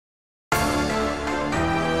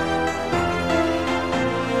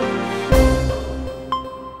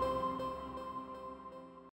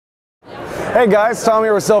Hey guys, Tom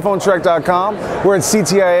here with cellphonetrek.com. We're at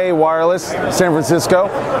CTIA Wireless, San Francisco.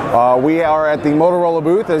 We are at the Motorola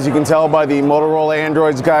booth, as you can tell by the Motorola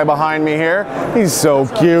Androids guy behind me here. He's so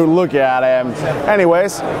cute, look at him.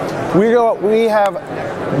 Anyways, we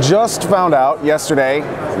have just found out yesterday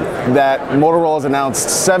that Motorola has announced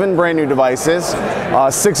 7 brand new devices,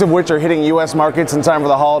 6 of which are hitting US markets in time for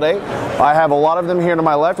the holiday. I have a lot of them here to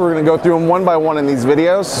my left. We're going to go through them one by one in these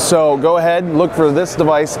videos, so go ahead, look for this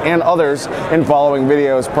device and others in following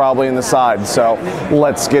videos probably in the side. So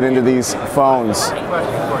let's get into these phones.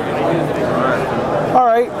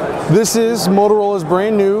 Alright, this is Motorola's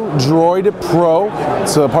brand new Droid Pro.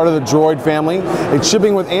 It's a part of the Droid family. It's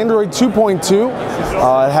shipping with Android 2.2.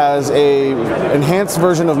 It has a enhanced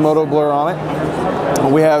version of Moto Blur on it.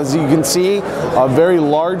 We have, as you can see, a very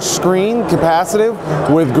large screen, capacitive,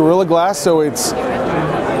 with Gorilla Glass, so it's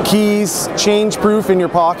keys change proof in your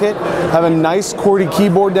pocket. Have a nice QWERTY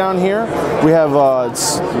keyboard down here. We have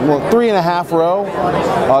 3.5 row,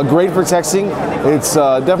 great for texting. It's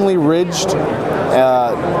definitely ridged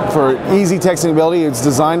for easy texting ability. It's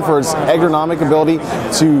designed for its ergonomic ability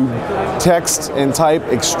to text and type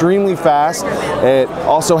extremely fast. It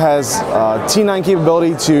also has T9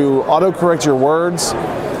 capability to auto-correct your words.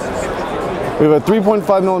 We have a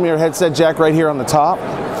 3.5mm headset jack right here on the top.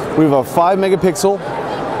 We have a 5 megapixel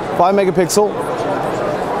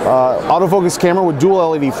autofocus camera with dual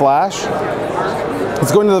LED flash.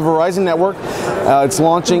 It's going to the Verizon network. It's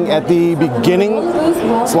launching at the beginning.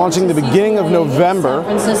 It's launching the beginning of November.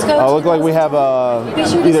 Look like we have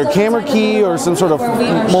either a camera key or some sort of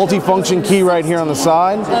multi-function key right here on the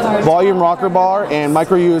side. Volume rocker bar and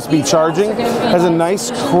micro USB charging. Has a nice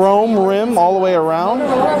chrome rim all the way around.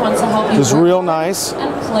 Just real nice.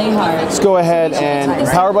 Let's go ahead and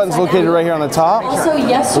power button's located right here on the top.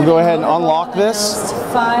 We'll go ahead and unlock this.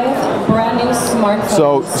 5 brand new smartphones.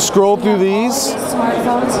 So scroll through these.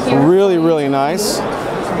 Really, really nice.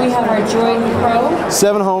 We have our Droid Pro.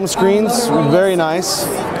 7 home screens, very nice.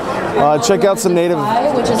 Check out some native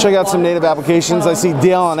applications. I see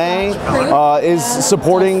DLNA is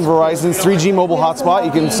supporting Verizon's 3G mobile hotspot.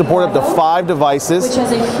 You can support up to 5 devices.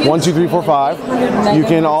 1, 2, 3, 4, 5. You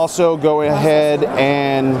can also go ahead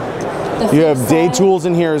and you have day tools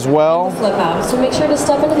in here as well. So make sure to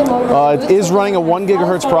step into the Motorola. It is running a 1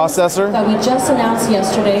 gigahertz processor. That we just announced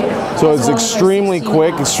yesterday. So it's extremely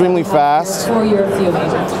quick, extremely fast. For your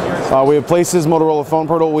viewing. We have Places Motorola Phone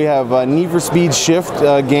Portal. We have Need for Speed Shift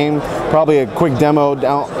game, probably a quick demo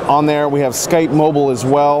down on there. We have Skype Mobile as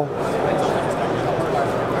well.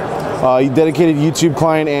 Dedicated YouTube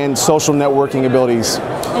client and social networking abilities.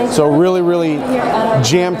 So really, really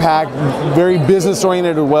jam-packed, very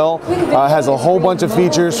business-oriented as well. Has a whole bunch of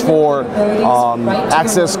features for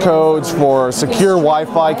access codes, for secure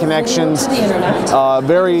Wi-Fi connections,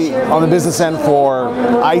 very on the business end for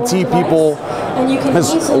IT people.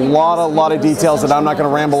 There's a lot of details that I'm not going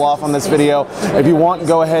to ramble off on this video. If you want,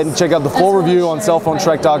 go ahead and check out the full review on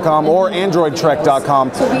cellphonetrek.com or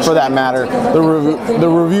androidtrek.com for that matter. The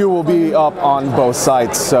review will be up on both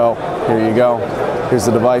sites, so here you go. Here's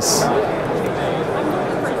the device.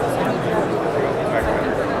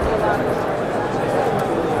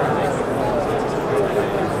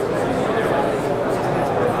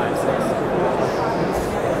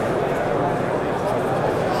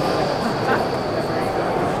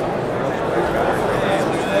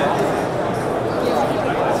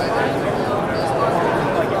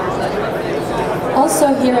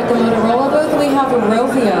 Also here at the Motorola booth we have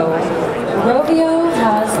Rovio. Rovio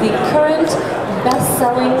has the current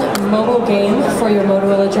best-selling mobile game for your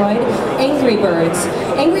Motorola Droid, Angry Birds.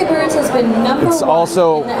 Angry Birds has been number 1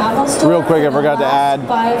 also, in the Apple Store. real quick, I forgot to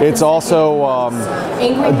add, it's also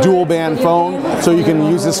a dual band phone, so you can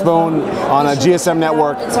use this phone on a GSM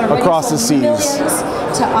network across the seas.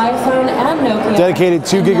 To iPhone and Nokia. Dedicated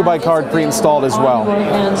 2 gigabyte card pre-installed as well. On your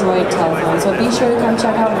Android telephone. So be sure to come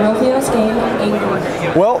check out Rovio's game, Angry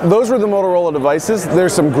Birds. Well, those were the Motorola devices.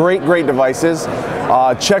 There's some great devices.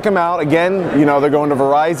 Check them out. Again, you know, they're going to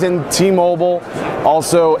Verizon, T-Mobile,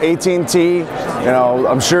 also AT&T. You know,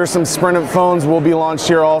 I'm sure some Sprint phones will be launched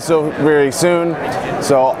here also very soon.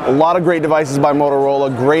 So a lot of great devices by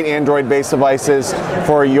Motorola, great Android-based devices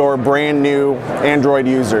for your brand new Android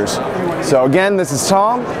users. So again, this is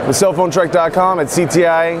Tom with cellphonetrek.com at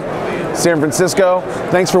CTIA San Francisco.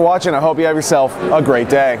 Thanks for watching. I hope you have yourself a great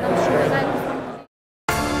day.